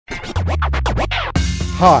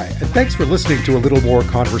Hi, and thanks for listening to A Little More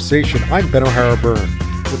Conversation. I'm Ben O'Hara-Byrne.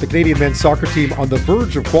 With the Canadian men's soccer team on the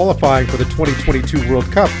verge of qualifying for the 2022 World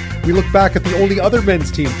Cup, we look back at the only other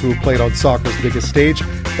men's team to have played on soccer's biggest stage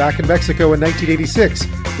back in Mexico in 1986,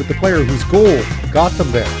 with the player whose goal got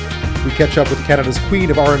them there. We catch up with Canada's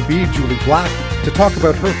queen of R&B, Jully Black, to talk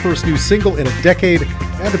about her first new single in a decade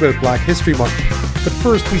and about Black History Month. But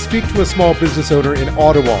first, we speak to a small business owner in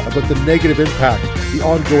Ottawa about the negative impact the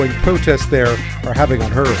ongoing protests there are having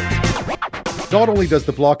on her. Not only does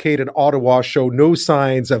the blockade in Ottawa show no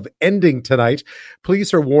signs of ending tonight,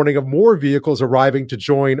 police are warning of more vehicles arriving to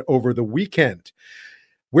join over the weekend.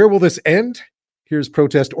 Where will this end? Here's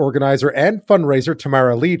protest organizer and fundraiser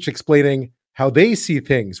Tamara Leach explaining how they see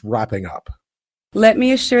things wrapping up. Let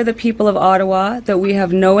me assure the people of Ottawa that we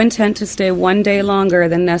have no intent to stay one day longer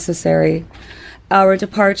than necessary. Our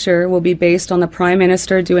departure will be based on the Prime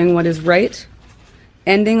Minister doing what is right,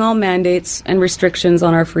 ending all mandates and restrictions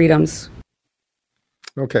on our freedoms.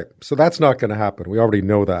 Okay, so that's not going to happen. We already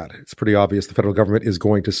know that. It's pretty obvious the federal government is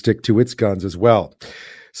going to stick to its guns as well.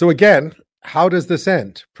 So again, how does this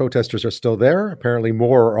end? Protesters are still there. Apparently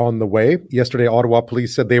more are on the way. Yesterday, Ottawa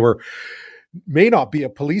police said they may not be a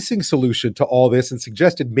policing solution to all this and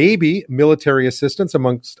suggested maybe military assistance,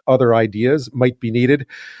 amongst other ideas, might be needed.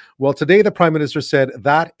 Well, today the Prime Minister said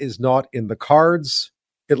that is not in the cards,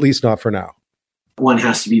 at least not for now. One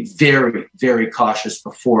has to be very, very cautious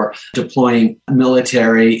before deploying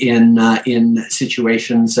military in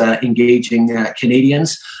situations engaging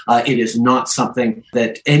Canadians. It is not something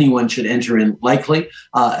that anyone should enter in lightly.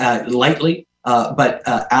 But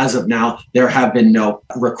as of now, there have been no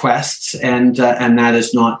requests, and that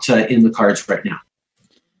is not in the cards right now.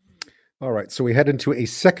 All right, so we head into a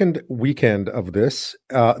second weekend of this.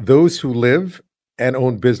 Those who live and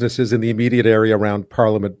own businesses in the immediate area around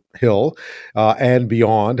Parliament Hill and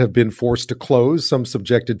beyond have been forced to close, some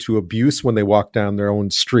subjected to abuse when they walk down their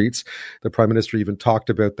own streets. The Prime Minister even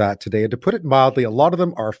talked about that today. And to put it mildly, a lot of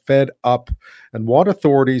them are fed up and want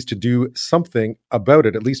authorities to do something about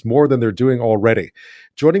it, at least more than they're doing already.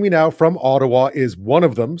 Joining me now from Ottawa is one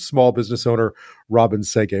of them, small business owner Robin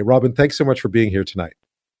Seguin. Robin, thanks so much for being here tonight.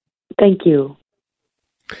 Thank you.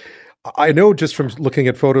 I know just from looking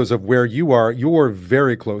at photos of where you're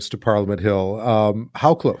very close to Parliament Hill.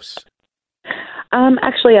 How close?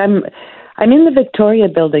 Actually, I'm in the Victoria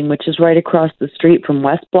building, which is right across the street from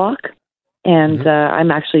West Block. And I'm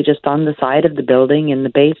actually just on the side of the building in the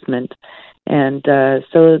basement. And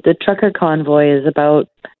so the trucker convoy is about,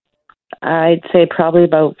 I'd say probably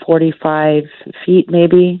about 45 feet,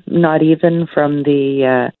 maybe, not even from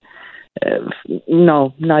the...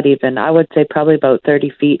 no, not even. I would say probably about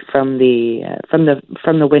 30 feet from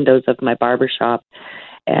the windows of my barber shop,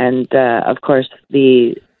 and of course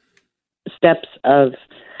the steps of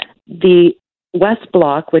the West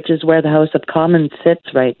Block, which is where the House of Commons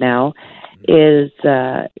sits right now, is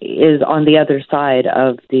on the other side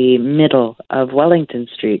of the middle of Wellington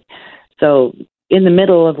Street. So in the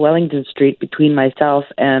middle of Wellington Street, between myself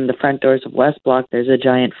and the front doors of West Block, there's a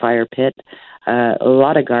giant fire pit. A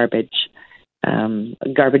lot of garbage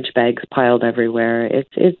bags piled everywhere.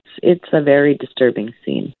 It's a very disturbing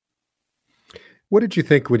scene. What did you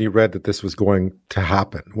think when you read that this was going to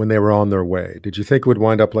happen, when they were on their way? Did you think it would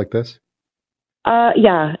wind up like this?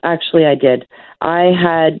 Yeah, actually I did.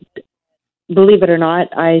 Believe it or not,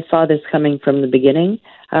 I saw this coming from the beginning.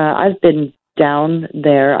 I've been down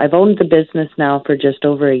there. I've owned the business now for just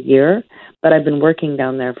over a year, but I've been working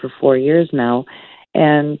down there for 4 years now.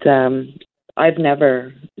 And I've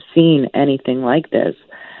never seen anything like this,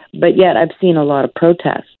 but yet I've seen a lot of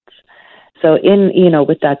protests. So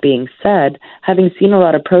with that being said, having seen a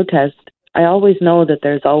lot of protests, I always know that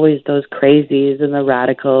there's always those crazies and the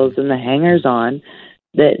radicals and the hangers-on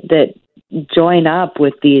that join up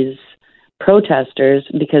with these protesters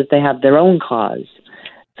because they have their own cause.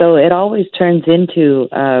 So it always turns into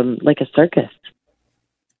like a circus.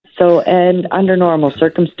 So, and under normal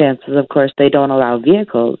circumstances, of course, they don't allow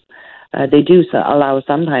vehicles. They do allow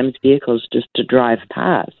sometimes vehicles just to drive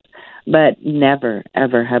past, but never,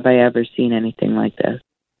 ever have I ever seen anything like this.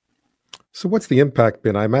 So what's the impact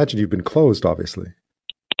been? I imagine you've been closed, obviously.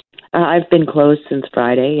 I've been closed since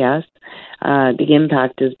Friday, yes. The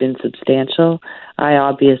impact has been substantial. I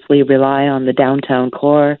obviously rely on the downtown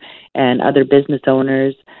core and other business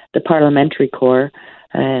owners, the parliamentary core,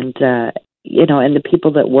 and and the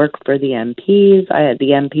people that work for the MPs, the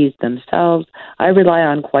MPs themselves. I rely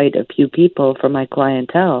on quite a few people for my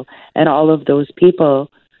clientele, and all of those people,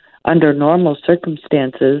 under normal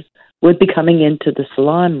circumstances, would be coming into the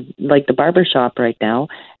salon, like the barber shop right now,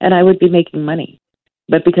 and I would be making money.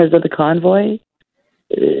 But because of the convoy,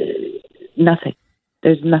 nothing.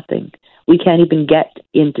 There's nothing. We can't even get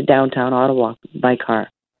into downtown Ottawa by car.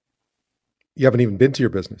 You haven't even been to your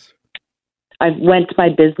business? I went to my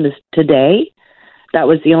business today. That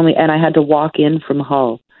was the only, and I had to walk in from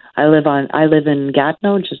Hull. I live in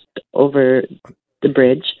Gatineau, just over the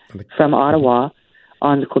bridge from Ottawa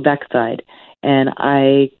on the Quebec side. And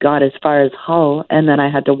I got as far as Hull, and then I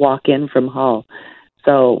had to walk in from Hull.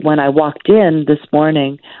 So when I walked in this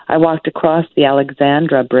morning, I walked across the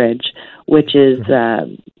Alexandra Bridge, which is, a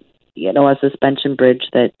suspension bridge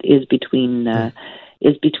that is between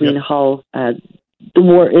Hull,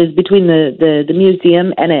 is between the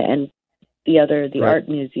museum and the art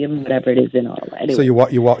museum, whatever it is in Ottawa. Anyway. So you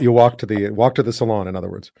walk to the salon, in other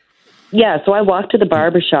words. Yeah, so I walked to the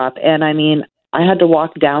barber shop, and I mean, I had to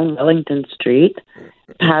walk down Wellington Street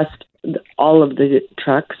past all of the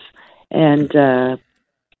trucks, and the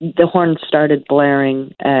horn started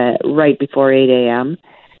blaring right before 8 a.m.,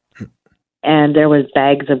 and there was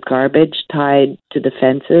bags of garbage tied to the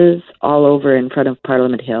fences all over in front of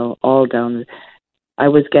Parliament Hill, all down. I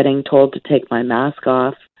was getting told to take my mask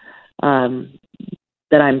off,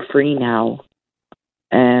 that I'm free now.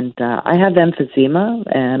 And I have emphysema,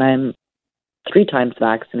 and I'm 3 times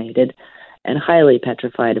vaccinated and highly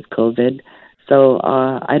petrified of COVID. So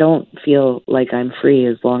I don't feel like I'm free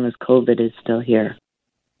as long as COVID is still here.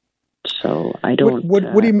 So I don't...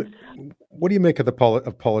 What do you make of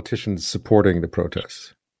of politicians supporting the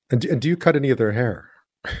protests? And do you cut any of their hair?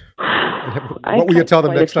 What will you tell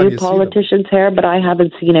them next time you see them? I cut quite a few politicians' hair, but I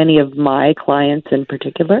haven't seen any of my clients in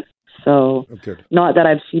particular. So, not that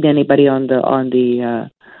I've seen anybody on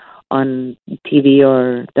TV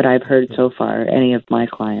or that I've heard so far, any of my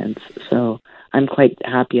clients. So, I'm quite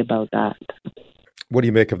happy about that. What do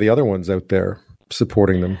you make of the other ones out there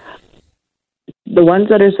supporting them? The ones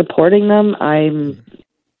that are supporting them,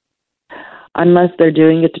 unless they're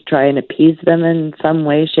doing it to try and appease them in some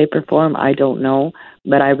way, shape, or form, I don't know.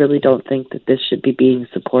 But I really don't think that this should be being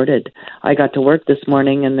supported. I got to work this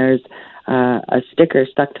morning, and there's a sticker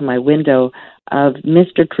stuck to my window of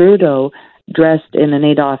Mr. Trudeau dressed in an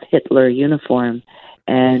Adolf Hitler uniform,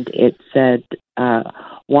 and it said,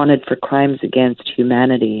 wanted for crimes against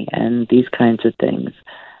humanity and these kinds of things.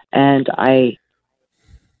 And I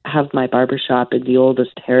have my barbershop in the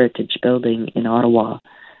oldest heritage building in Ottawa,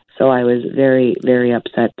 so I was very, very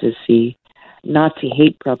upset to see Nazi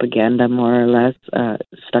hate propaganda, more or less,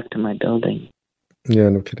 stuck to my building. Yeah,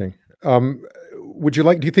 no kidding. Do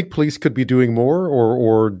you think police could be doing more,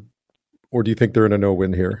 or do you think they're in a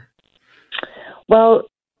no-win here? Well,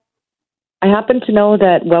 I happen to know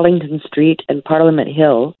that Wellington Street and Parliament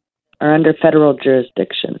Hill are under federal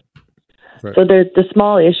jurisdiction. Right. So there's the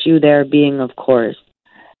small issue there being, of course,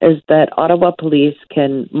 is that Ottawa police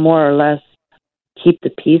can more or less keep the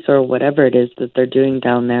peace or whatever it is that they're doing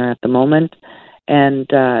down there at the moment. And,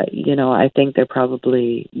 I think they're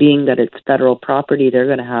probably, being that it's federal property, they're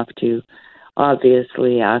going to have to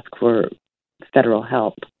obviously ask for federal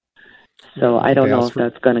help. So I don't know if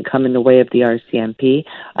that's going to come in the way of the RCMP.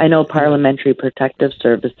 I know Parliamentary Protective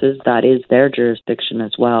Services, that is their jurisdiction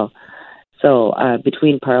as well. So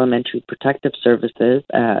between Parliamentary Protective Services,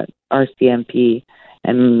 RCMP,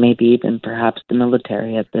 and maybe even perhaps the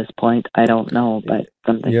military at this point, I don't know, but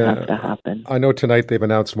something has to happen. I know tonight they've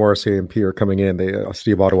announced more RCMP are coming in.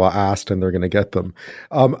 City of Ottawa asked, and they're going to get them.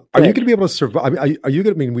 Are you going to be able to survive?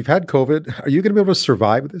 We've had COVID. Are you going to be able to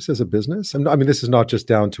survive this as a business? I mean, this is not just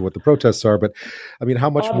down to what the protests are, but I mean, how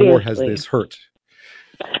much more has this hurt?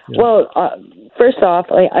 Yeah. Well, first off,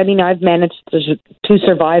 I've managed to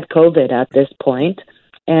survive COVID at this point,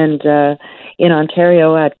 and in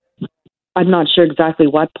Ontario I'm not sure exactly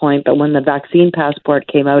what point, but when the vaccine passport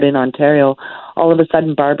came out in Ontario, all of a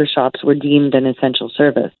sudden barbershops were deemed an essential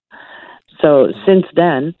service. So since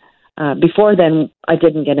then, before then, I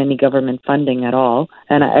didn't get any government funding at all,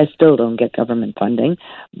 and I still don't get government funding.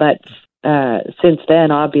 But since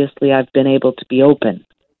then, obviously, I've been able to be open.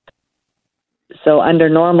 So under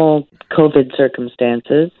normal COVID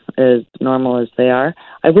circumstances, as normal as they are,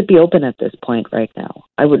 I would be open at this point right now.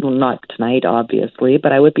 I would not tonight, obviously,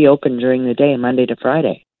 but I would be open during the day, Monday to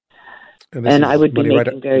Friday. And I would be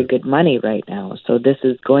making very good money right now. So this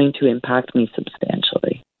is going to impact me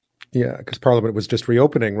substantially. Yeah, because Parliament was just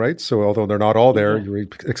reopening, right? So although they're not all there, you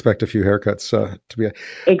expect a few haircuts to be...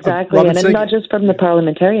 Exactly, and it's not just from the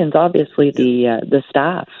parliamentarians, obviously, the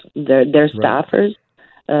staff, their staffers,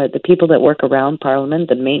 the people that work around Parliament,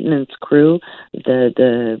 the maintenance crew,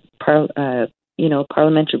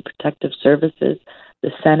 Parliamentary Protective Services,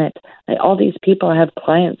 the Senate. All these people have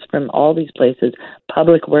clients from all these places,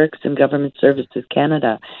 Public Works and Government Services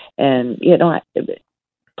Canada. And,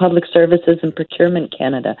 Public Services and Procurement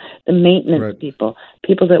Canada, the maintenance people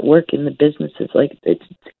that work in the businesses. Like,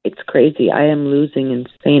 it's crazy. I am losing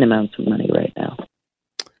insane amounts of money right now.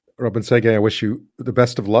 Robin Seguin, I wish you the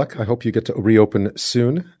best of luck. I hope you get to reopen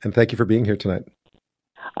soon, and thank you for being here tonight.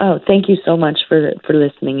 Oh, thank you so much for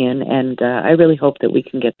listening in, and I really hope that we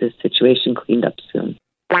can get this situation cleaned up soon.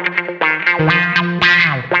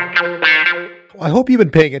 I hope you've been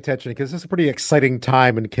paying attention, because this is a pretty exciting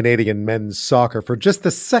time in Canadian men's soccer. For just the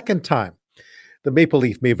second time, the Maple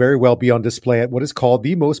Leaf may very well be on display at what is called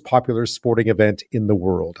the most popular sporting event in the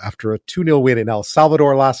world. After a 2-0 win in El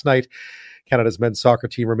Salvador last night, Canada's men's soccer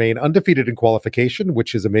team remain undefeated in qualification,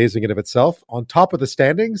 which is amazing in of itself. On top of the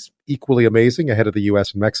standings, equally amazing, ahead of the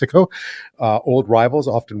U.S. and Mexico. Old rivals,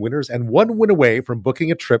 often winners, and one win away from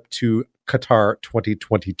booking a trip to Qatar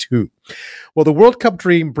 2022. Well, the World Cup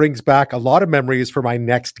dream brings back a lot of memories for my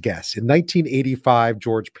next guest. In 1985,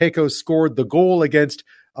 George Pakos scored the goal against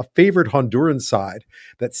a favored Honduran side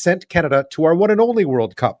that sent Canada to our one and only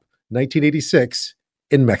World Cup, 1986,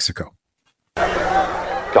 in Mexico.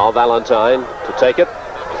 Carl Valentine to take it.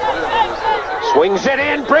 Swings it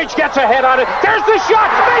in. Bridge gets a head on it. There's the shot.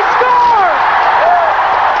 They score!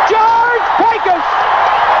 George Pakos!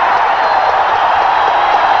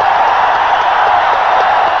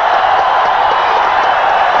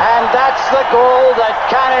 And that's the goal that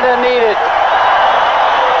Canada needed.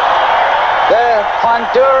 The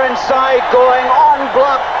Honduran side going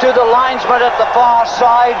unblocked to the linesman at the far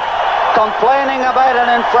side, complaining about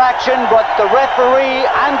an infraction, but the referee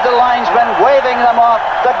and the linesman waving them off.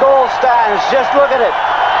 The goal stands. Just look at it.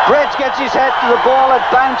 Bridge gets his head to the ball. It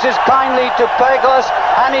bounces kindly to Pakos,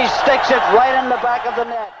 and he sticks it right in the back of the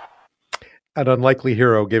net. An unlikely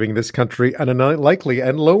hero giving this country an unlikely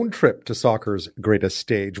and lone trip to soccer's greatest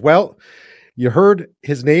stage. Well, you heard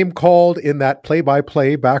his name called in that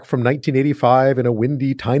play-by-play back from 1985 in a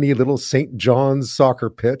windy, tiny little St. John's soccer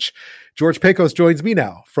pitch. George Pakos joins me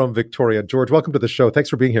now from Victoria. George, welcome to the show. Thanks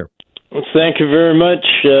for being here. Well, thank you very much.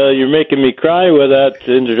 You're making me cry with that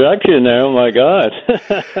introduction there. Oh, my God.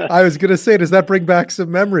 I was going to say, does that bring back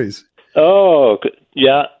some memories? Oh,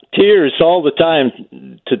 yeah. Tears all the time.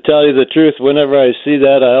 To tell you the truth, whenever I see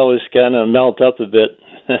that, I always kind of melt up a bit.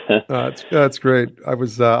 That's great. I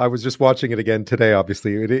was just watching it again today.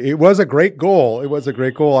 Obviously, it was a great goal. It was a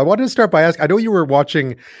great goal. I wanted to start by asking. I know you were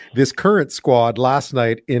watching this current squad last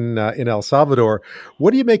night in El Salvador.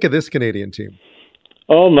 What do you make of this Canadian team?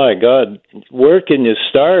 Oh my God, where can you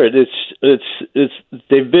start? It's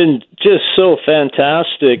they've been just so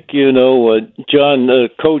fantastic. You know,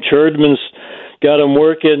 Coach Herdman's got him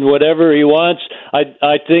working whatever he wants.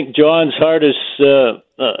 I think John's hardest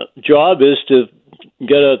job is to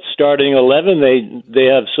get a starting 11. They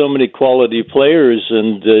have so many quality players,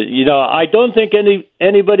 and I don't think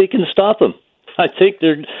anybody can stop them. I think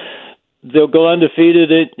they'll go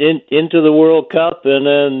undefeated into the World Cup, and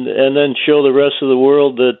then show the rest of the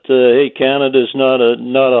world that hey, Canada's not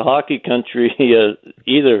a hockey country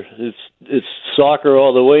either. It's soccer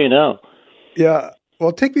all the way now. Yeah.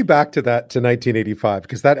 Well, take me back to 1985,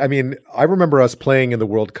 because I remember us playing in the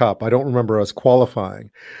World Cup. I don't remember us qualifying,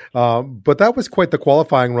 but that was quite the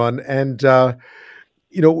qualifying run. And,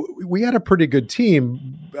 we had a pretty good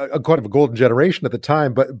team, kind of a golden generation at the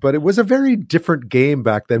time, but it was a very different game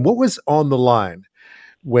back then. What was on the line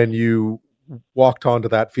when you walked onto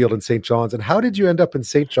that field in St. John's, and how did you end up in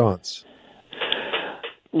St. John's?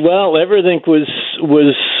 Well, everything was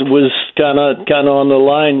kind of on the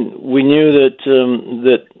line. We knew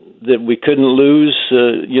that we couldn't lose.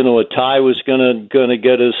 A tie was gonna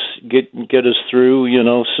get us through.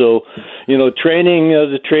 So the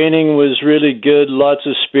training was really good. Lots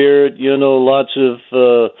of spirit. Lots of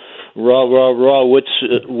raw,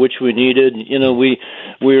 which we needed. We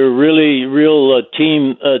were really real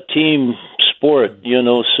team sport.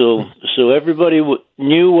 So everybody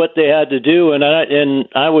knew what they had to do, and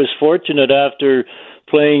I was fortunate after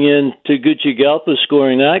playing in Tegucigalpa,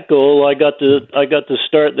 scoring that goal. I got to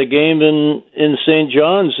start the game in St.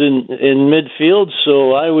 John's in midfield.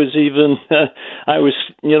 So I was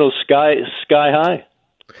sky high.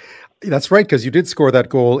 That's right, because you did score that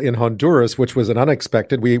goal in Honduras, which was an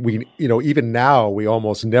unexpected. We even now we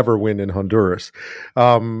almost never win in Honduras.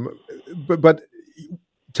 But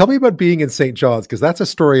tell me about being in St. John's, because that's a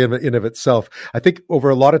story in of itself. I think over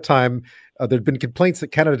a lot of time, there'd been complaints that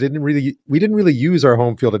Canada didn't really use our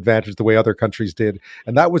home field advantage the way other countries did,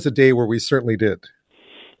 and that was a day where we certainly did.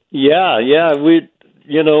 Yeah, we,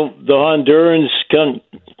 the Hondurans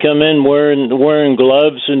come in wearing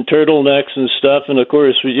gloves and turtlenecks and stuff, and of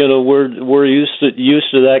course, we're used to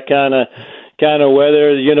that kind kind of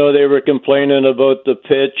weather. They were complaining about the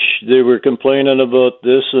pitch. They were complaining about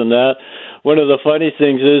this and that. One of the funny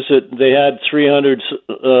things is that they had 300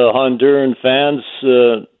 Honduran fans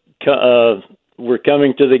were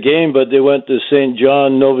coming to the game, but they went to St.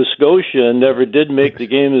 John, Nova Scotia, and never did make the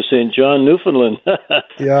game to St. John, Newfoundland.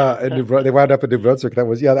 Yeah, and they wound up in New Brunswick. That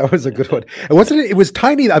was a good one. And wasn't it? It was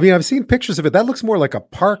tiny. I mean, I've seen pictures of it. That looks more like a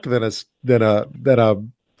park than a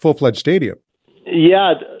full-fledged stadium.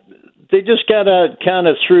 Yeah, they just kind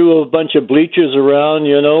of threw a bunch of bleachers around,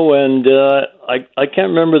 and I can't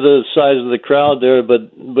remember the size of the crowd there, but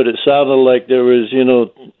it sounded like there was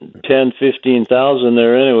 10, 15,000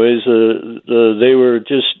 there. Anyways, they were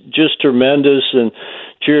just tremendous and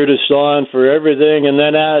cheered us on for everything. And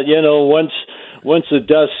then once the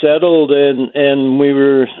dust settled and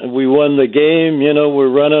we won the game, we're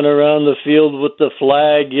running around the field with the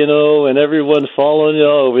flag, and everyone following.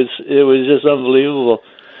 It was just unbelievable.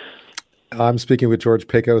 I'm speaking with George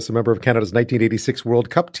Pakos, a member of Canada's 1986 World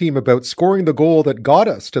Cup team, about scoring the goal that got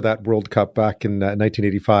us to that World Cup back in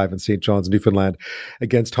 1985 in St. John's, Newfoundland,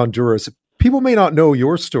 against Honduras. People may not know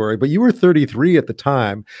your story, but you were 33 at the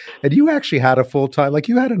time, and you actually had a full time,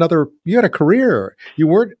 you had a career. You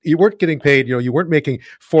weren't getting paid. You weren't making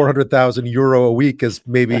 €400,000 a week as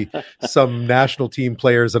maybe some national team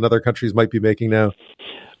players in other countries might be making now.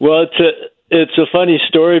 Well, it's a funny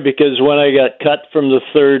story because when I got cut from the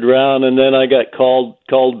third round and then I got called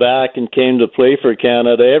back and came to play for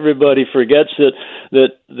Canada, everybody forgets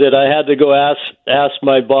that I had to go ask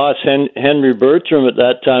my boss Henry Bertram at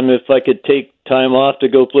that time if I could take time off to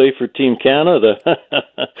go play for Team Canada.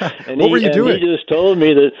 What were you doing? He just told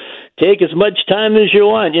me that take as much time as you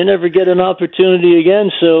want. You never get an opportunity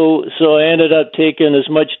again. So I ended up taking as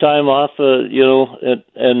much time off, and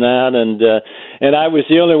I was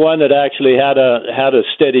the only one that actually had a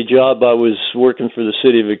steady job. I was working for the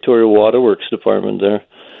City of Victoria Waterworks Department there.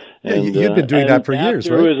 Yeah, you've been doing that for years,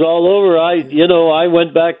 right? After it was all over, I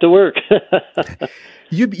went back to work.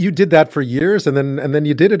 You did that for years, and then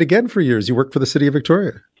you did it again for years. You worked for the City of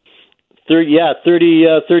Victoria.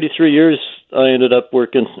 33 years. I ended up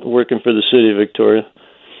working for the City of Victoria.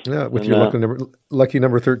 Yeah, with your lucky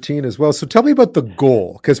number 13 as well. So tell me about the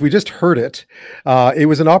goal, because we just heard it. It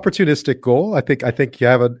was an opportunistic goal. I think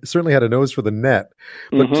you certainly had a nose for the net.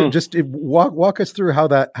 But just walk us through how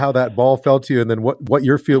that ball fell to you, and then what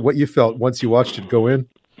you felt once you watched it go in.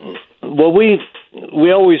 Well, we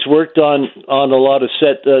always worked on a lot of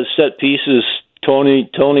set pieces. Tony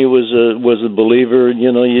was a believer.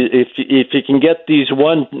 If you can get these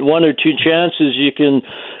one or two chances, you can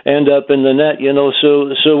end up in the net.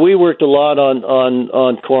 So we worked a lot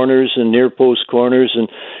on corners and near post corners,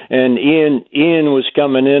 and Ian was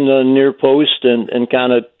coming in on near post and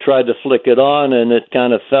kind of tried to flick it on, and it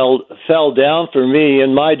kind of fell down for me.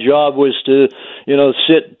 And my job was to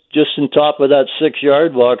sit just on top of that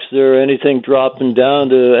 6-yard box there, anything dropping down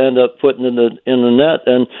to end up putting in the net.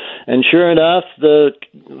 And sure enough,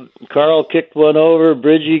 Carl kicked one over,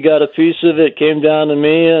 Bridgie got a piece of it, came down to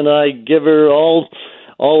me, and I give her all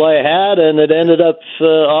I had, and it ended up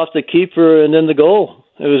off the keeper and in the goal.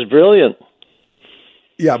 It was brilliant.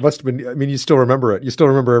 Yeah, it must have been. I mean, you still remember it. You still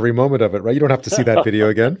remember every moment of it, right? You don't have to see that video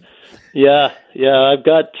again. Yeah. I've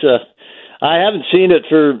got. I haven't seen it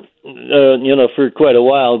for quite a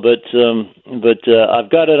while, but I've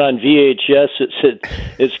got it on VHS.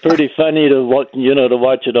 It's pretty funny to watch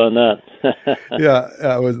it on that. Yeah,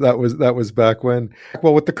 that was back when.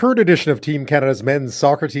 Well, with the current edition of Team Canada's men's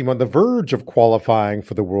soccer team on the verge of qualifying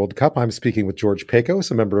for the World Cup, I'm speaking with George Pakos,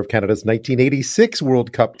 a member of Canada's 1986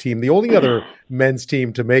 World Cup team, the only other men's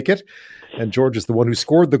team to make it. And George is the one who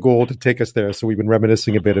scored the goal to take us there. So we've been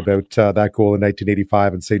reminiscing a bit about that goal in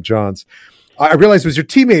 1985 in St. John's. I realized it was your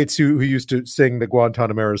teammates who used to sing the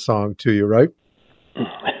Guantanamera song to you, right?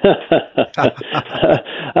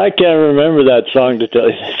 I can't remember that song, to tell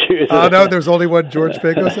you the truth. Oh, no, there's only one George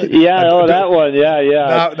Pakos? That one,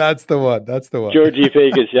 yeah. That's the one. Georgie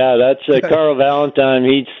Pakos, yeah. That's Carl Valentine.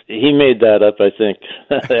 He made that up, I think.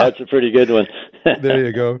 That's a pretty good one. There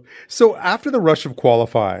you go. So after the rush of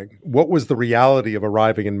qualifying, what was the reality of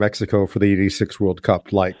arriving in Mexico for the 86 World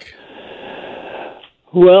Cup like?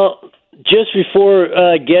 Well, just before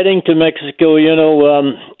getting to Mexico,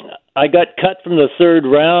 I got cut from the third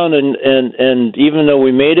round, and even though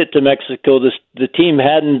we made it to Mexico, the team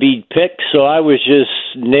hadn't been picked, so I was just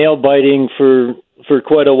nail biting for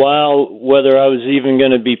quite a while whether I was even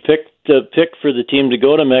going to be picked for the team to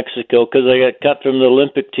go to Mexico, because I got cut from the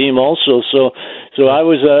Olympic team also. So I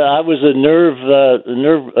was a nerve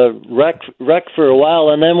wreck for a while,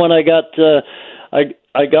 and then when I got the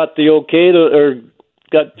okay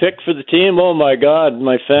got picked for the team, oh my God,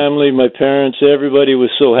 my family, my parents, everybody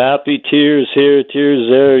was so happy. Tears here, tears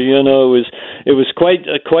there. It was quite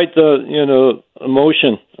the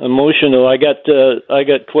emotional. I got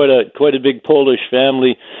quite a big Polish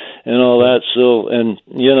family and all that.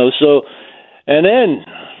 And then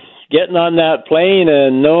getting on that plane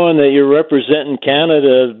and knowing that you're representing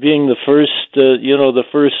Canada, being the first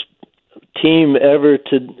team ever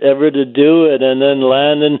to do it, and then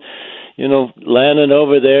landing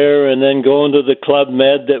over there, and then going to the Club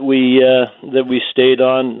Med that we stayed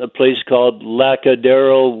on, a place called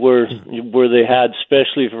Lacadero, where they had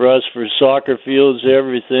specially for us for soccer fields,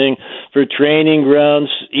 everything, for training grounds,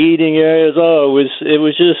 eating areas. Oh, it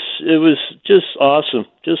was just awesome,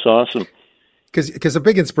 just awesome. Because a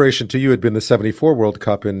big inspiration to you had been the '74 World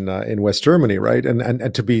Cup in West Germany, right?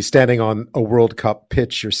 And to be standing on a World Cup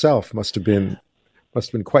pitch yourself must have been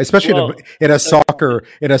quite, especially in a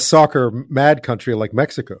soccer mad country like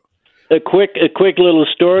Mexico. A quick little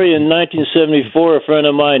story. In 1974, a friend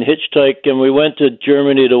of mine hitchhiked, and we went to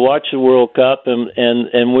Germany to watch the World Cup,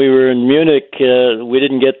 and we were in Munich. We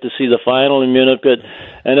didn't get to see the final in Munich,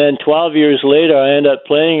 and then 12 years later, I ended up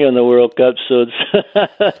playing in the World Cup. So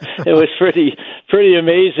it was pretty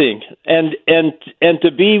amazing, and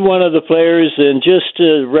to be one of the players and just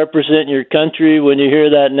to represent your country when you hear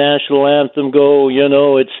that national anthem go,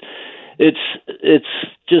 it's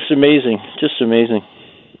just amazing, just amazing.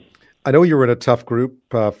 I know you were in a tough group,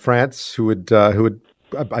 France, who would I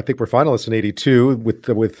think were finalists in '82 with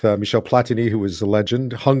Michel Platini, who was a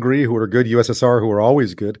legend, Hungary, who were good, USSR, who were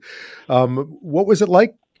always good. What was it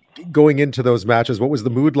like going into those matches? What was the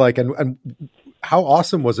mood like, and how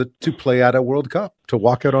awesome was it to play at a World Cup, to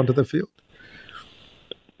walk out onto the field?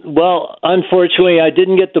 Well, unfortunately, I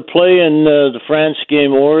didn't get to play in the France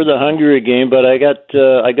game or the Hungary game, but I got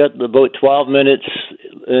about 12 minutes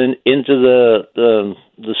into the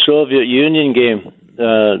Soviet Union game.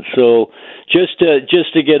 So just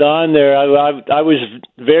to get on there, I was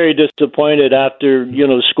very disappointed after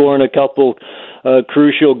scoring a couple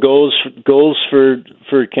crucial goals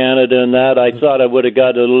for Canada, and that I thought I would have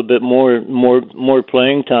got a little bit more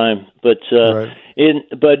playing time, but. Right.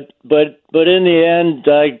 But in the end,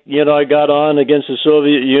 I got on against the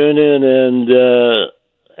Soviet Union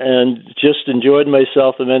and just enjoyed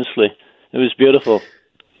myself immensely. It was beautiful.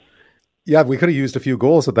 Yeah, we could have used a few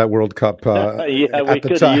goals at that World Cup. Yeah, we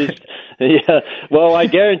could have used. Yeah, well, I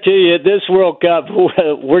guarantee you, this World Cup,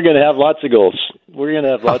 we're going to have lots of goals. We're going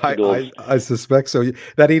to have lots of goals. I suspect so.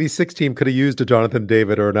 That '86 team could have used a Jonathan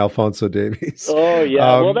David or an Alphonso Davies. Oh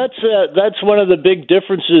yeah, well that's one of the big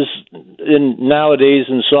differences nowadays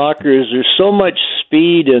in soccer is there's so much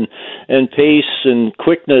speed and pace and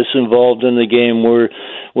quickness involved in the game.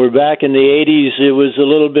 Where back in the '80s it was a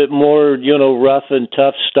little bit more rough and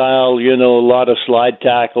tough style. A lot of slide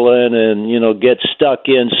tackling and get stuck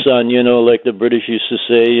in, son. Like the British used to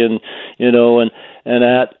say,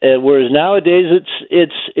 whereas nowadays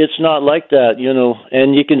it's not like that,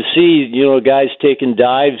 and you can see guys taking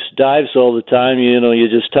dives all the time. You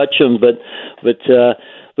just touch them, but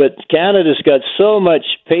Canada's got so much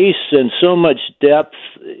pace and so much depth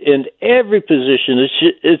in every position.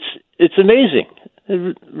 It's amazing.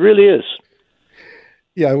 It really is.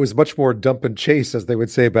 Yeah, it was much more dump and chase, as they would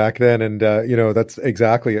say back then, and that's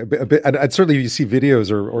exactly a bit. And certainly, you see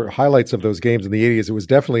videos or highlights of those games in the '80s. It was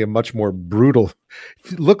definitely a much more brutal,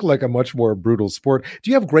 looked like a much more brutal sport.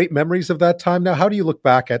 Do you have great memories of that time? Now, how do you look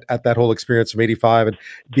back at that whole experience from '85 and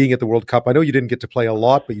being at the World Cup? I know you didn't get to play a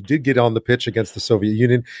lot, but you did get on the pitch against the Soviet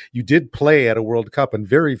Union. You did play at a World Cup, and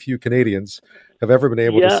very few Canadians have ever been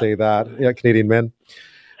able to say that. Yeah, Canadian men.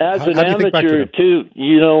 As an amateur too,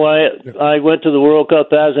 I went to the World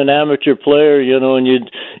Cup as an amateur player, and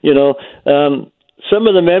some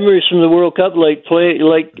of the memories from the World Cup, like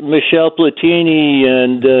Michel Platini,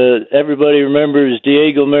 and everybody remembers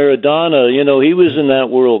Diego Maradona. He was in that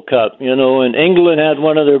World Cup. And England had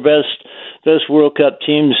one of their best World Cup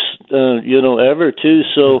teams, ever too.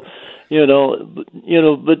 So.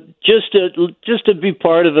 But just to be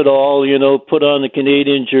part of it all, put on the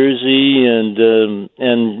Canadian jersey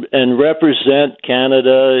and represent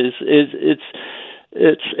Canada it's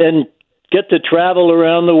and get to travel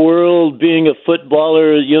around the world. Being a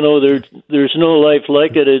footballer, there's no life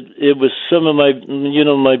like it. It was some of my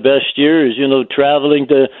my best years. Traveling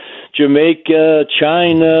to Jamaica,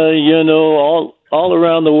 China, all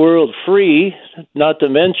around the world, free. Not to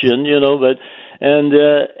mention, but. And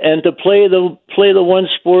to play the one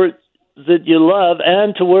sport that you love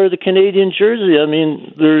and to wear the Canadian jersey. I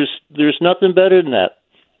mean, there's nothing better than that.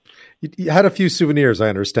 You had a few souvenirs, I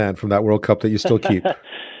understand, from that World Cup that you still keep.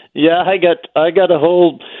 Yeah, I've got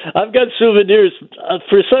souvenirs.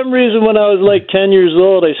 For some reason, when I was like 10 years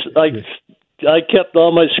old, I kept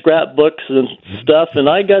all my scrapbooks and stuff, and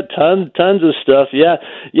I got tons of stuff. Yeah.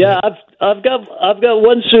 I've got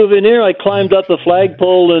one souvenir. I climbed up a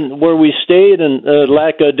flagpole and where we stayed in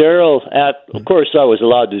Lacadero. Of course, I was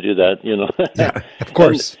allowed to do that, Yeah, of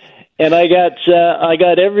course. And I got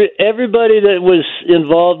everybody that was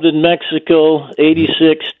involved in Mexico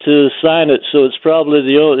 '86 to sign it. So it's probably it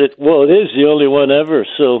is the only one ever.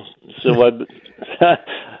 So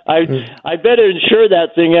I better insure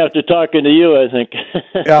that thing after talking to you, I think.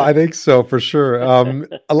 Yeah, I think so, for sure.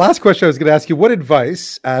 A last question I was going to ask you, what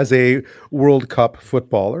advice, as a World Cup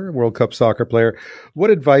footballer, World Cup soccer player, what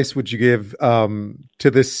advice would you give to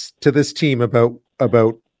this team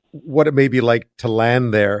about what it may be like to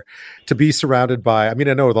land there, to be surrounded by, I mean,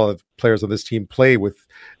 I know a lot of players on this team play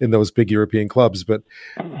in those big European clubs, but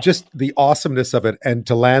just the awesomeness of it, and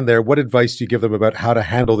to land there, what advice do you give them about how to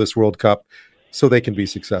handle this World Cup so they can be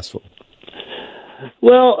successful?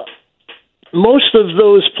 Well, most of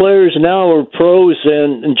those players now are pros,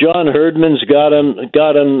 and John Herdman's got them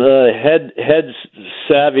head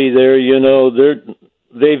savvy there.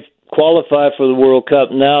 They've qualified for the World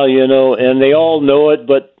Cup now, and they all know it,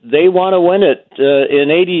 but they want to win it. In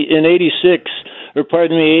 '86, or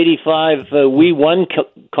pardon me, '85, we won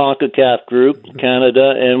CONCACAF group,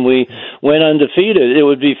 Canada, and we went undefeated. It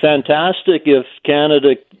would be fantastic if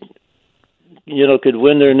Canada could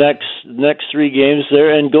win their next 3 games there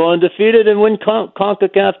and go undefeated and win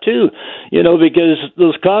CONCACAF too. Because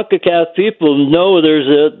those CONCACAF people know there's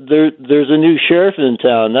a new sheriff in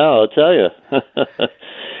town now, I'll tell you.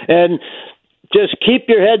 And just keep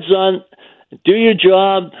your heads on, do your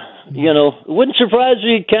job. It wouldn't surprise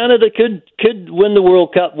me Canada could win the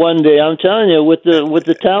World Cup one day. I'm telling you, with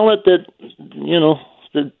the talent that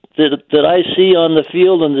that I see on the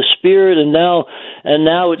field and the spirit, and now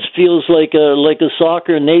it feels like a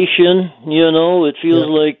soccer nation. It feels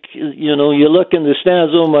like you look in the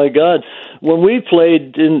stands. Oh my God! When we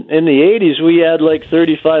played in the '80s, we had like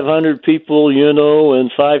 3,500 people,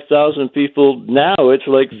 and 5,000 people. Now it's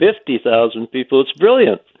like 50,000 people. It's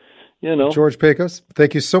brilliant. George Pakos,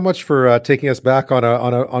 thank you so much for taking us back on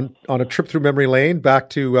a trip through memory lane, back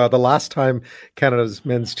to the last time Canada's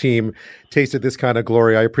men's team tasted this kind of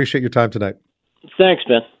glory. I appreciate your time tonight. Thanks,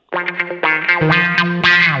 Ben.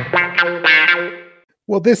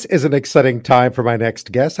 Well, this is an exciting time for my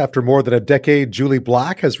next guest. After more than a decade, Jully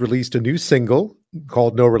Black has released a new single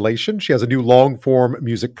called No Relation. She has a new long-form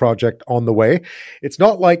music project on the way. It's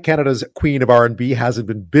not like Canada's queen of R&B hasn't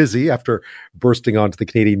been busy. After bursting onto the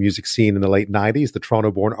Canadian music scene in the late 90s, the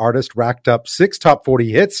Toronto-born artist racked up 6 top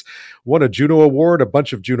 40 hits, won a Juno Award, a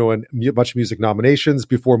bunch of Juno and Much Music nominations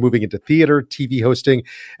before moving into theater, TV hosting,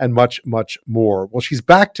 and much, much more. Well, she's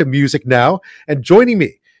back to music now, and joining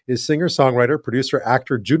me is singer, songwriter, producer,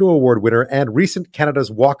 actor, Juno Award winner, and recent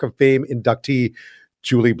Canada's Walk of Fame inductee,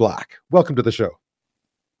 Jully Black. Welcome to the show.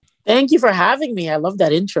 Thank you for having me. I love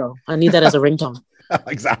that intro. I need that as a ringtone.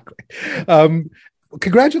 Exactly.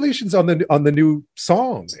 Congratulations on the new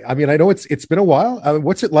song. I mean, I know it's been a while.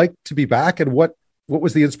 What's it like to be back, and what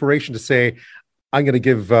was the inspiration to say, I'm going to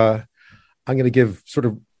give sort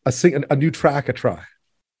of a new track a try?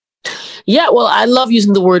 Yeah, well, I love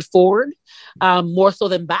using the word forward. More so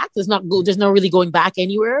than back. There's no really going back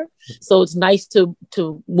anywhere. So it's nice to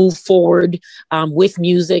move forward with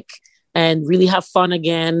music and really have fun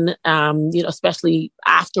again. Especially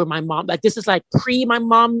after my mom. Like, this is like pre my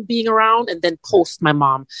mom being around and then post my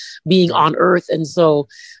mom being on earth. And so,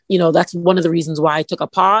 that's one of the reasons why I took a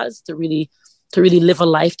pause to really live a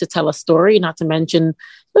life, to tell a story, not to mention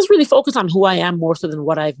just really focus on who I am more so than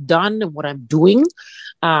what I've done and what I'm doing.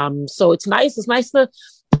 So it's nice. It's nice to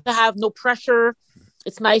have no pressure.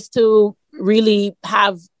 It's nice to really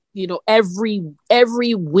have,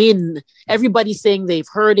 every win, everybody saying they've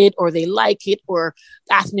heard it or they like it or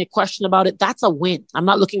ask me a question about it. That's a win. I'm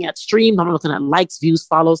not looking at streams. I'm not looking at likes, views,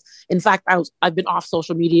 follows. In fact, I've been off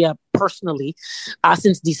social media personally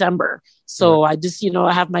since December. So I just,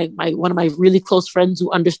 I have my one of my really close friends who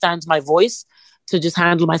understands my voice to just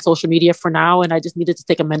handle my social media for now. And I just needed to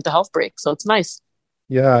take a mental health break. So it's nice.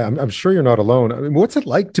 Yeah, I'm sure you're not alone. I mean, what's it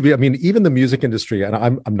like to be, even the music industry, and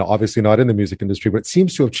I'm obviously not in the music industry, but it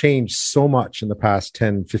seems to have changed so much in the past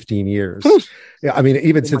 10, 15 years. Yeah,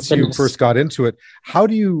 even since you first got into it, how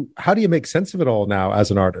do you make sense of it all now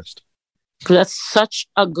as an artist? That's such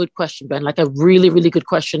a good question, Ben, like a really, really good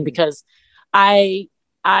question, because I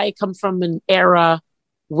come from an era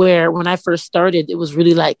where when I first started, it was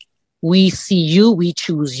really like, we see you, we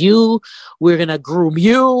choose you, we're going to groom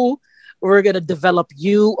you. we're going to develop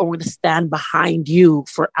you, or we're going to stand behind you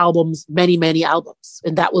for albums, many, many albums.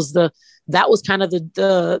 And that was kind of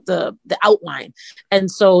the outline.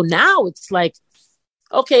 And so now it's like,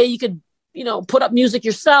 okay, you could, put up music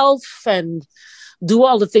yourself and do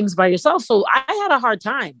all the things by yourself. So I had a hard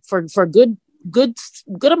time for a good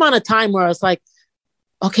amount of time where I was like,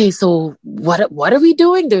 okay, so what are we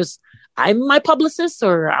doing? I'm my publicist,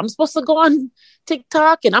 or I'm supposed to go on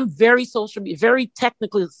TikTok, and I'm very very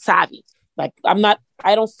technically savvy. Like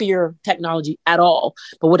I don't fear technology at all.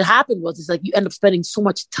 But what happened was, like, you end up spending so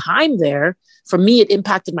much time there. For me, it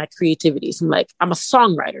impacted my creativity. So I'm a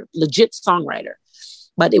songwriter, legit songwriter.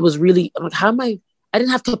 But it was really, I'm like, I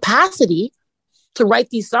didn't have capacity to write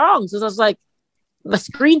these songs. Because I was like, my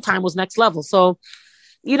screen time was next level. So,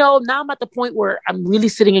 now I'm at the point where I'm really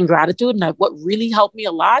sitting in gratitude. And what really helped me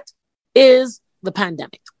a lot is the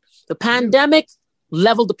pandemic. The pandemic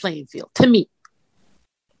leveled the playing field to me.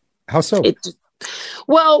 How so? The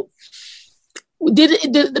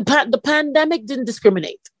pandemic didn't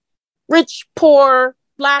discriminate. Rich, poor,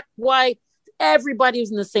 black, white, everybody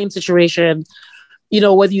was in the same situation.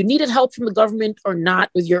 Whether you needed help from the government or not,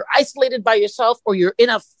 whether you're isolated by yourself or you're in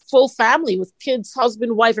a full family with kids,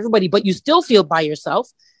 husband, wife, everybody, but you still feel by yourself.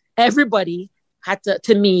 Everybody had to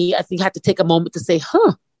take a moment to say,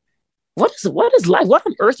 what is life? What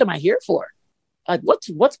on earth am I here for?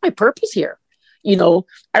 What's my purpose here?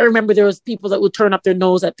 I remember there was people that would turn up their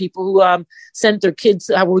nose at people who sent their kids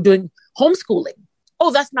were doing homeschooling.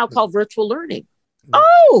 Oh, that's now called virtual learning.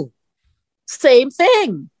 Oh, same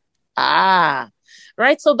thing.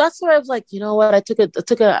 Right. So that's where I was like, you know what?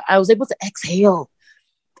 I was able to exhale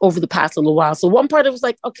over the past little while. So one part, it was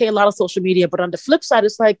like, okay, a lot of social media, but on the flip side,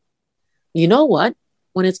 it's like, you know what?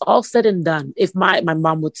 When it's all said and done, if my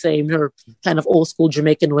mom would say in her kind of old school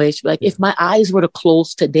Jamaican way, she'd be like, if my eyes were to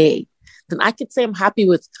close today, then I could say I'm happy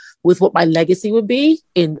with what my legacy would be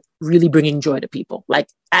in really bringing joy to people. Like,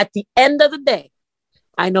 at the end of the day,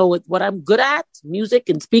 I know what I'm good at, music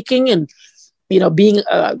and speaking, and being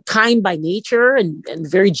kind by nature and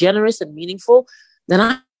very generous and meaningful, then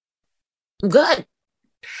I'm good.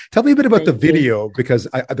 Tell me a bit about the video, because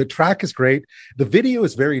the track is great. The video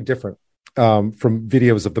is very different from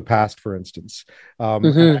videos of the past, for instance.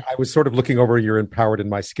 I was sort of looking over your Empowered in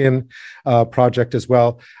My Skin project as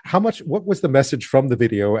well. What was the message from the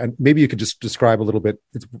video? And maybe you could just describe a little bit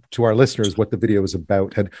to our listeners what the video is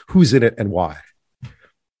about and who's in it and why.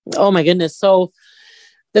 Oh my goodness. So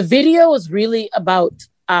the video is really about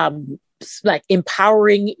like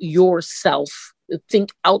empowering yourself,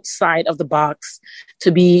 think outside of the box,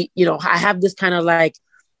 to be, I have this kind of like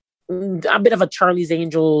a bit of a Charlie's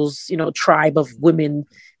Angels, tribe of women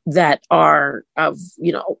that are,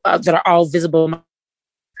 that are all visible.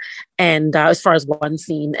 And as far as one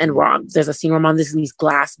scene, and there's a scene where I'm on these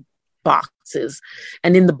glass boxes,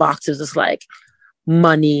 and in the boxes it's like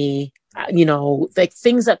money, like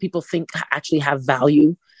things that people think actually have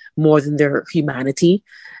value more than their humanity.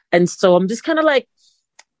 And so I'm just kind of like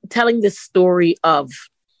telling this story of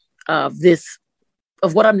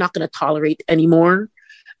what I'm not going to tolerate anymore.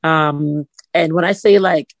 And when I say,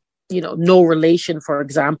 like, no relation, for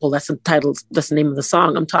example, that's the name of the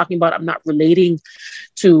song. I'm talking about, I'm not relating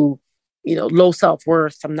to, low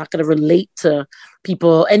self-worth. I'm not going to relate to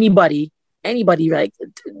people, anybody, like,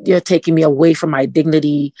 you're taking me away from my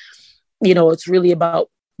dignity. It's really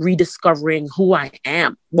about rediscovering who I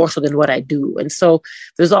am more so than what I do. And so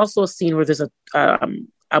there's also a scene where there's a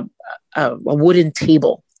wooden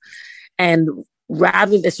table, and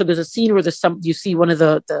so there's a scene where you see one of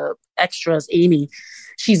the extras, Amy,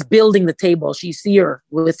 she's building the table. You see her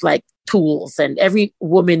with like tools, and every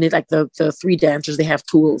woman, like the three dancers, they have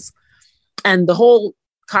tools. And the whole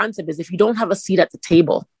concept is, if you don't have a seat at the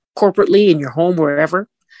table corporately in your home, wherever,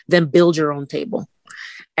 then build your own table.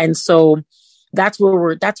 And so that's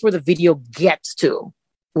where the video gets to,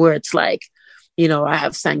 where it's like, I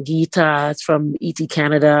have Sangeeta, it's from ET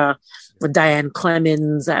Canada, with Diane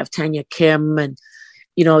Clemens, I have Tanya Kim, and,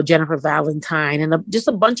 Jennifer Valentine, and just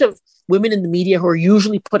a bunch of women in the media who are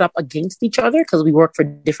usually put up against each other because we work for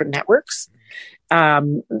different networks.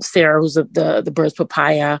 Sarah, who's the Birds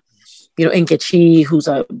Papaya, Nkechi,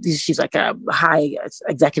 she's like a high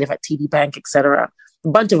executive at TD Bank, etc. A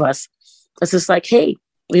bunch of us. It's just like, hey,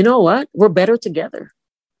 you know what? We're better together.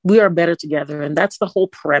 We are better together. And that's the whole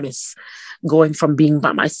premise, going from being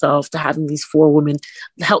by myself to having these four women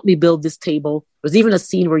help me build this table. There's even a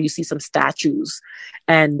scene where you see some statues,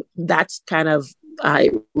 and that's kind of,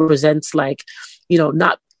 it represents like,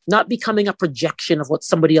 not becoming a projection of what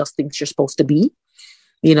somebody else thinks you're supposed to be,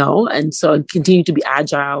 and so continue to be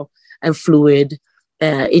agile and fluid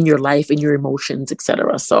in your life, in your emotions,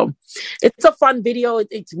 etc. So it's a fun video.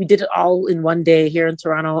 We did it all in one day here in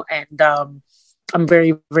Toronto, and I'm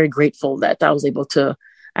very, very grateful that I was able to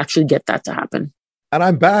actually get that to happen. And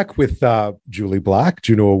I'm back with Jully Black,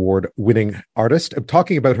 Juno Award-winning artist. I'm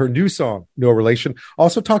talking about her new song, No Relation.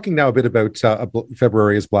 Also talking now a bit about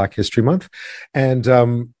February is Black History Month.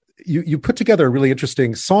 And you put together a really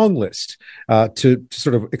interesting song list to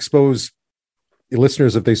sort of expose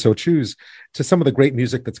listeners, if they so choose, to some of the great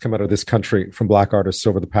music that's come out of this country from Black artists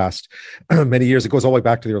over the past many years. It goes all the way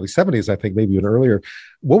back to the early 70s, I think, maybe even earlier.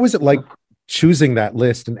 What was it like choosing that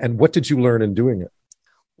list, and what did you learn in doing it?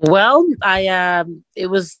 Well, I'm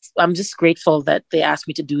just grateful that they asked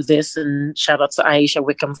me to do this, and shout out to Aisha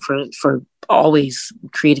Wickham for always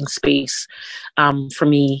creating space for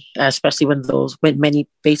me, especially when many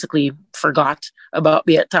basically forgot about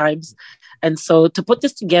me at times. And so to put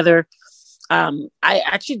this together, there's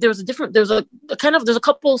a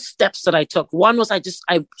couple steps that I took. One was I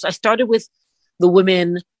started with the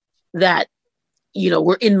women that,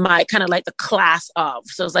 we're in my kind of like the class of.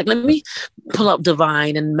 So it's like, let me pull up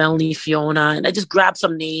Divine and Melanie Fiona. And I just grabbed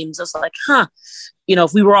some names. I was like,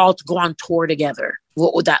 if we were all to go on tour together,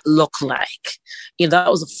 what would that look like?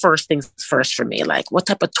 That was the first things first for me. Like, what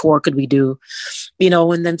type of tour could we do?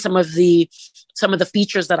 And then some of the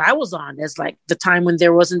features that I was on is like the time when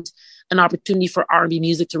there wasn't an opportunity for R&B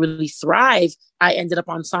music to really thrive. I ended up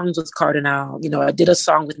on songs with Cardinal. I did a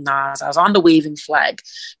song with Nas. I was on the Waving Flag,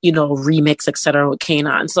 remix, etc. with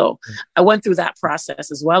Kanan. So I went through that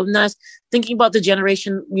process as well. And I was thinking about the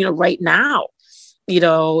generation, right now,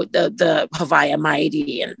 the Havaya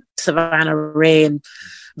Mighty and Savannah Ray and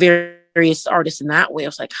various artists in that way. I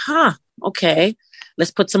was like, okay,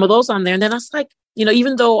 let's put some of those on there. And then I was like,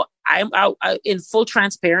 even though I'm out in full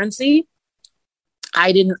transparency,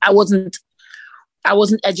 I wasn't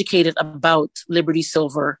educated about Liberty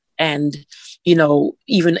Silver and,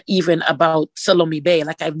 even about Salome Bay.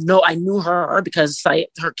 Like I knew her because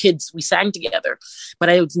her kids, we sang together, but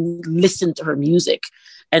I would listen to her music.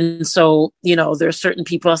 And so, there are certain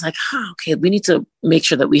people I was like, okay, we need to make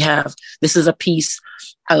sure that this is a piece,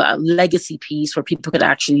 a legacy piece where people could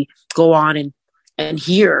actually go on and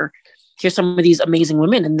hear some of these amazing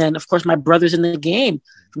women. And then, of course, my brothers in the game,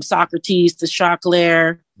 from Socrates to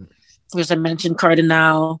Chaclair, as I mentioned,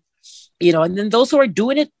 Cardinal, and then those who are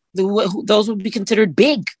doing it, those would be considered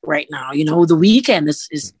big right now. The Weeknd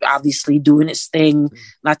is obviously doing its thing,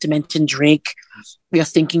 not to mention Drake. We are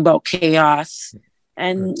thinking about Chaos,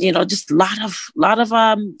 and just a lot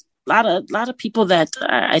of people that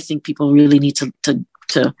I think people really need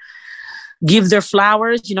to give their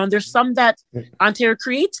flowers. And there's some that Ontario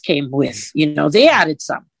Creates came with. They added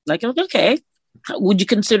some. Like, okay, would you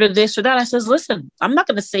consider this or that? I says, listen, I'm not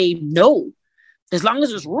going to say no, as long as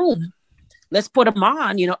there's room. Let's put them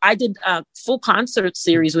on. I did a full concert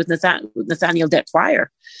series with Nathaniel Deck Choir.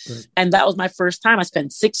 Right. And that was my first time. I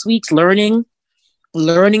spent 6 weeks learning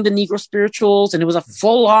the Negro spirituals. And it was a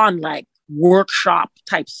full on like workshop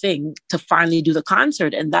type thing to finally do the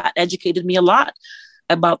concert. And that educated me a lot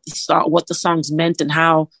about what the songs meant and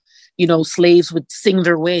how, slaves would sing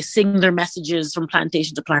their messages from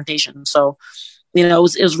plantation to plantation. So, it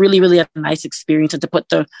was really, really a nice experience, and to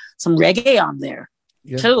put some reggae on there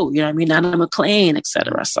too, Anna McLean,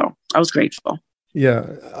 etc. So I was grateful. Yeah.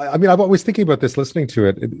 I'm always thinking about this, listening to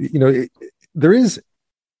it. There is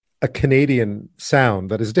a Canadian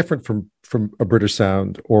sound that is different from a British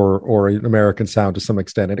sound or an American sound to some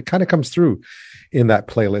extent, and it kind of comes through in that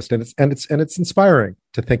playlist, and it's inspiring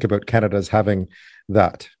to think about Canada as having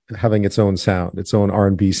its own sound, its own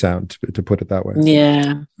R&B sound, to put it that way.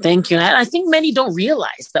 Yeah, thank you. And I think many don't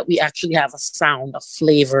realize that we actually have a sound, a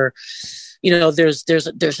flavor. There's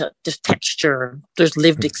texture, there's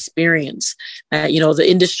lived experience. The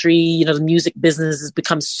industry, the music business has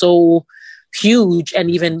become so huge,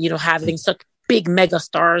 and even having such big mega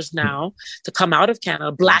stars now to come out of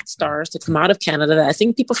Canada, Black stars to come out of Canada, that I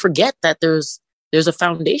think people forget that there's a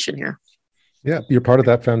foundation here. Yeah, you're part of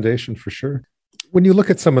that foundation for sure. When you look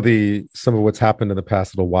at some of what's happened in the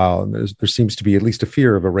past little while, and there seems to be at least a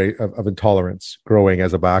fear of intolerance growing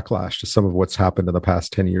as a backlash to some of what's happened in the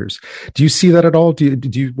past 10 years. Do you see that at all? Do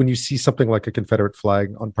you when you see something like a Confederate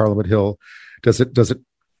flag on Parliament Hill, does it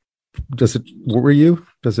worry you?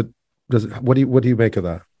 What do you make of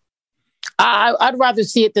that? I'd rather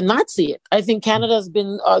see it than not see it. I think Canada's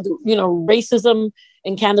been, racism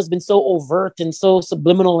in Canada's been so overt and so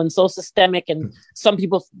subliminal and so systemic, and some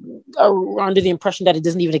people are under the impression that it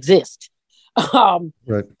doesn't even exist.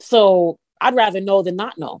 Right. So I'd rather know than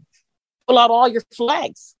not know. Pull out all your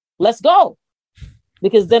flags. Let's go.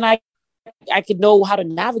 Because then I could know how to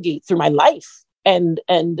navigate through my life. and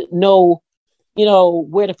know,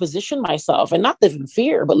 where to position myself and not live in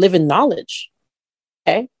fear, but live in knowledge.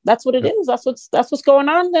 Okay. That's what it is. That's what's going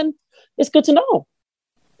on. Then it's good to know.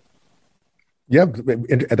 Yeah.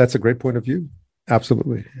 And that's a great point of view.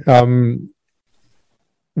 Absolutely.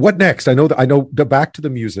 What next? I know back to the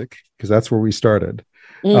music, because that's where we started.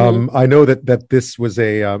 Mm-hmm. I know that this was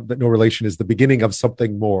that No Relation is the beginning of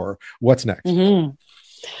something more. What's next? Mm-hmm.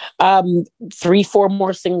 3-4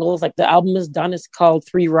 more singles. Like the album is done. It's called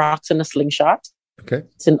 3 Rocks and a Slingshot. Okay.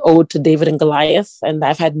 It's an ode to David and Goliath. And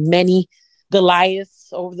I've had many Goliaths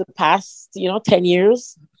over the past, 10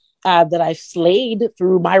 years that I've slayed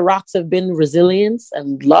through. My rocks have been resilience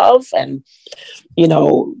and love and,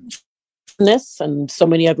 and so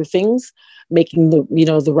many other things, making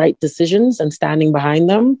the right decisions and standing behind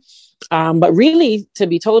them. But really, to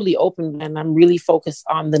be totally open, and I'm really focused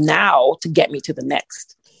on the now to get me to the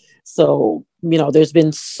next. So, there's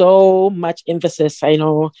been so much emphasis. I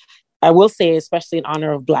know, I will say, especially in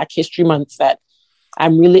honor of Black History Month, that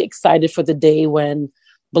I'm really excited for the day when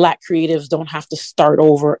Black creatives don't have to start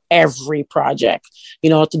over every project,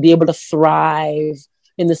 to be able to thrive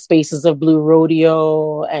in the spaces of Blue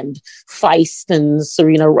Rodeo and Feist and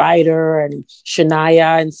Serena Ryder and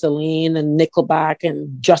Shania and Celine and Nickelback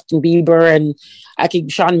and Justin Bieber and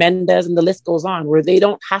Shawn Mendes, and the list goes on, where they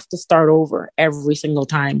don't have to start over every single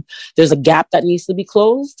time. There's a gap that needs to be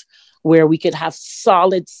closed, where we could have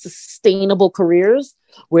solid, sustainable careers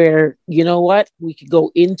where, we could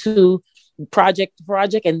go into project to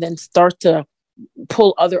project and then start to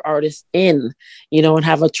pull other artists in, and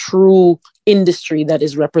have a true industry that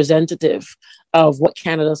is representative of what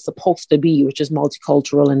Canada is supposed to be, which is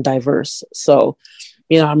multicultural and diverse. So,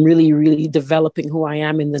 I'm really, really developing who I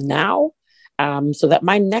am in the now, so that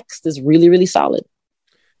my next is really, really solid.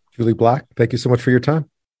 Jully Black, thank you so much for your time.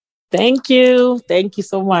 Thank you. Thank you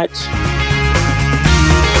so much.